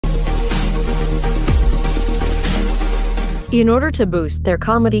In order to boost their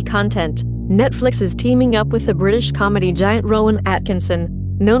comedy content, Netflix is teaming up with the British comedy giant Rowan Atkinson,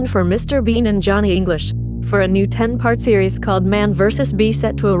 known for Mr. Bean and Johnny English, for a new 10-part series called Man vs. Bee,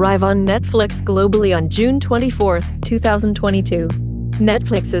 set to arrive on Netflix globally on June 24, 2022.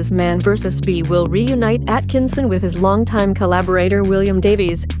 Netflix's Man vs. Bee will reunite Atkinson with his longtime collaborator William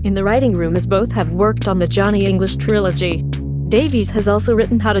Davies in the writing room, as both have worked on the Johnny English trilogy. Davies has also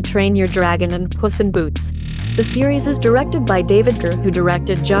written How to Train Your Dragon and Puss in Boots. The series is directed by David Kerr, who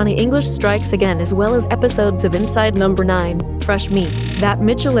directed Johnny English Strikes Again, as well as episodes of Inside Number 9, Fresh Meat, That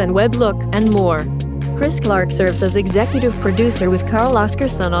Mitchell and Webb Look, and more. Chris Clark serves as executive producer with Karl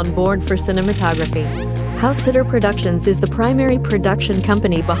Oskarsson on board for cinematography. HouseSitter Productions is the primary production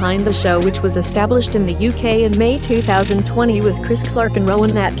company behind the show, which was established in the UK in May 2020 with Chris Clark and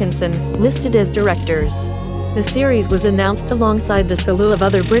Rowan Atkinson listed as directors. The series was announced alongside the slew of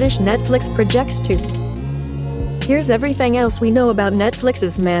other British Netflix projects too. Here's everything else we know about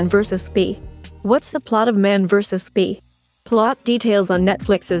Netflix's Man vs. Bee. What's the plot of Man vs. Bee? Plot details on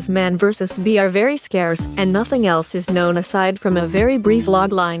Netflix's Man vs. Bee are very scarce, and nothing else is known aside from a very brief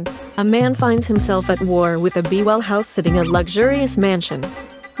logline. A man finds himself at war with a bee while house-sitting a luxurious mansion.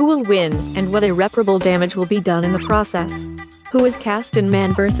 Who will win, and what irreparable damage will be done in the process? Who is cast in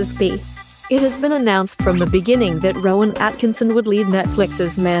Man vs. Bee? It has been announced from the beginning that Rowan Atkinson would lead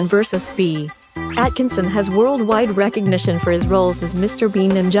Netflix's Man vs. Bee. Atkinson has worldwide recognition for his roles as Mr.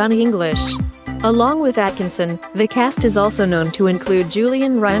 Bean and Johnny English. Along with Atkinson, the cast is also known to include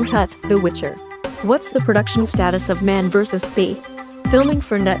Julian Ryan Tutt, The Witcher. What's the production status of Man vs. Bee? Filming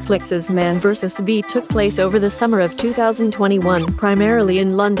for Netflix's Man vs. Bee took place over the summer of 2021, primarily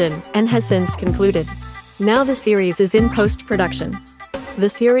in London, and has since concluded. Now the series is in post-production. The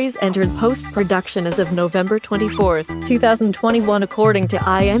series entered post-production as of November 24, 2021, according to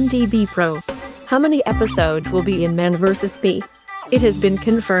IMDb Pro. How many episodes will be in Man vs. Bee? It has been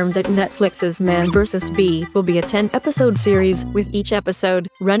confirmed that Netflix's Man vs. Bee will be a 10-episode series, with each episode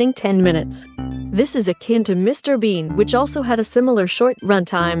running 10 minutes. This is akin to Mr. Bean, which also had a similar short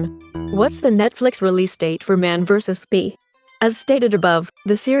runtime. What's the Netflix release date for Man vs. Bee? As stated above,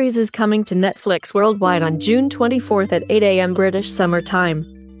 the series is coming to Netflix worldwide on June 24th at 8 a.m. British Summer Time.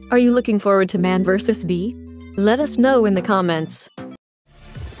 Are you looking forward to Man vs. Bee? Let us know in the comments.